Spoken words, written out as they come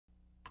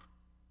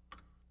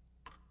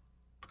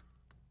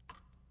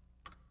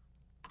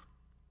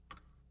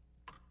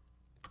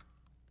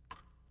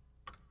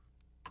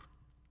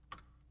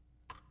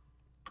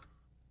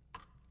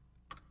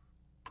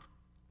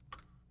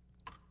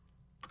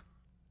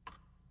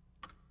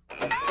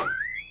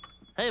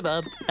Hey,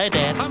 Bob. Hi,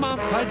 Dad. Hi, Mom.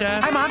 Hi,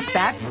 Dad. Hi, Mom.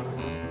 Dad.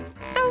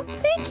 Oh,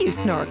 thank you,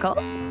 Snorkel.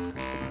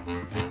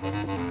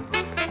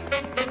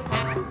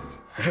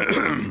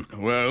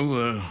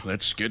 Well,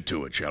 let's get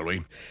to it, shall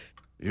we?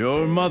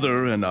 Your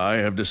mother and I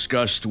have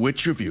discussed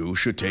which of you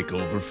should take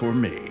over for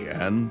me,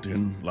 and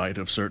in light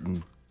of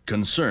certain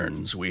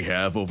concerns we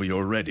have over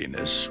your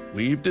readiness,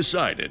 we've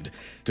decided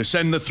to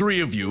send the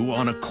three of you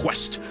on a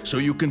quest so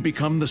you can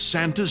become the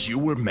Santas you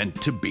were meant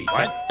to be.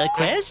 What? A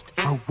quest?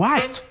 For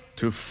what?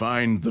 To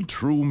find the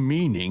true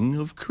meaning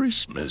of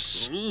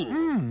Christmas.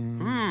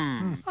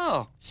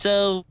 Oh,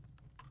 So,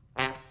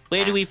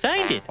 where do we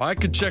find it? I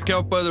could check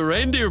out by the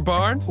reindeer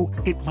barn. Oh,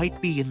 it might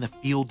be in the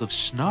field of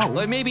snow.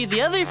 Or maybe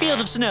the other field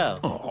of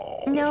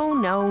snow. No,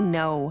 no,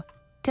 no.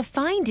 To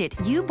find it,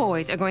 you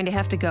boys are going to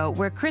have to go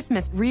where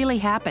Christmas really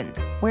happens,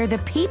 where the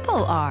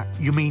people are.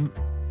 You mean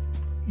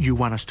you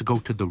want us to go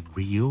to the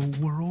real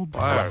world?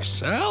 By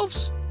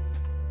ourselves?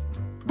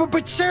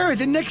 But sir,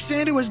 the next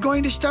Santa was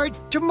going to start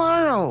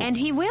tomorrow. And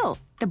he will.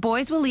 The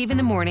boys will leave in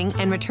the morning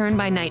and return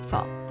by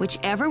nightfall.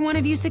 Whichever one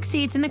of you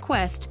succeeds in the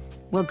quest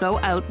will go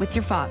out with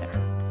your father.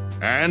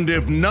 And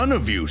if none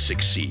of you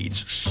succeeds,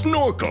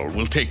 Snorkel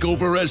will take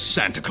over as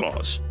Santa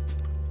Claus.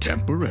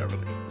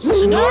 Temporarily.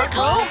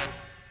 Snorkel?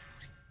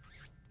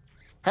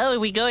 How are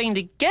we going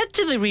to get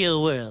to the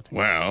real world?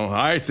 Well,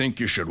 I think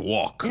you should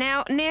walk.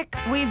 Now, Nick,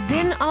 we've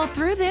been all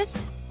through this.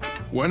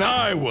 When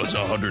I was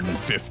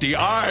 150,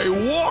 I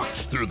walked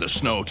through the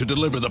snow to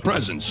deliver the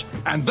presents.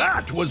 And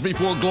that was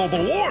before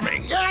global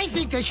warming. Yeah, I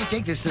think they should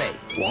take the sleigh.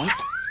 What?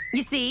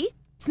 You see,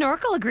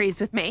 Snorkel agrees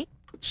with me.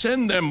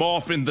 Send them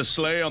off in the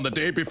sleigh on the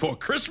day before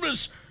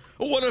Christmas?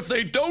 What if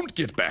they don't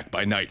get back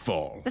by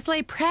nightfall? The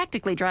sleigh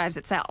practically drives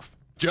itself.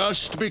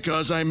 Just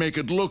because I make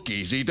it look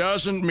easy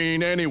doesn't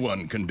mean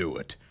anyone can do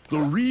it. The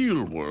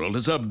real world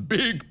is a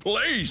big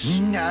place.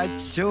 Not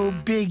so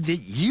big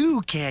that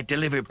you can't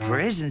deliver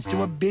presents to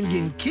 1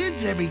 billion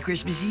kids every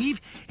Christmas Eve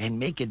and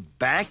make it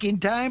back in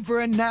time for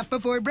a nap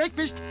before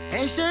breakfast,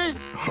 eh, sir?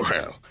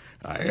 Well,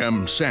 I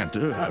am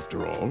Santa,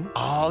 after all.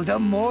 All the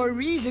more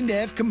reason to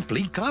have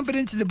complete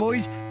confidence in the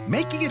boys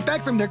making it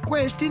back from their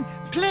quest in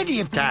plenty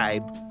of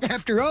time.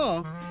 After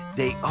all,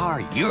 they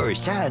are your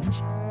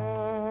sons.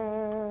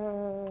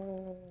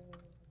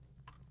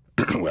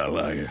 Well,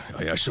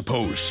 I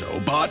suppose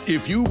so. But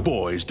if you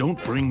boys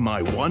don't bring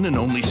my one and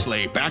only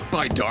sleigh back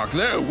by dark,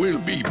 there will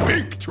be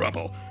big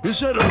trouble. Is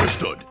that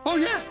understood? Oh,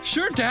 yeah.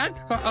 Sure, Dad.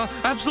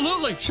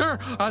 Absolutely. Sure.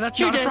 That's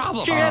Sure, not a Dad.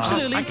 problem. Sure,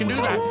 absolutely. I can do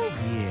that.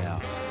 Yeah.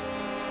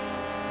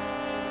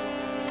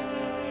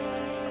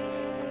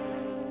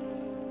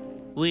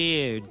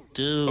 We're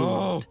doomed.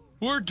 Oh,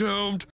 we're doomed.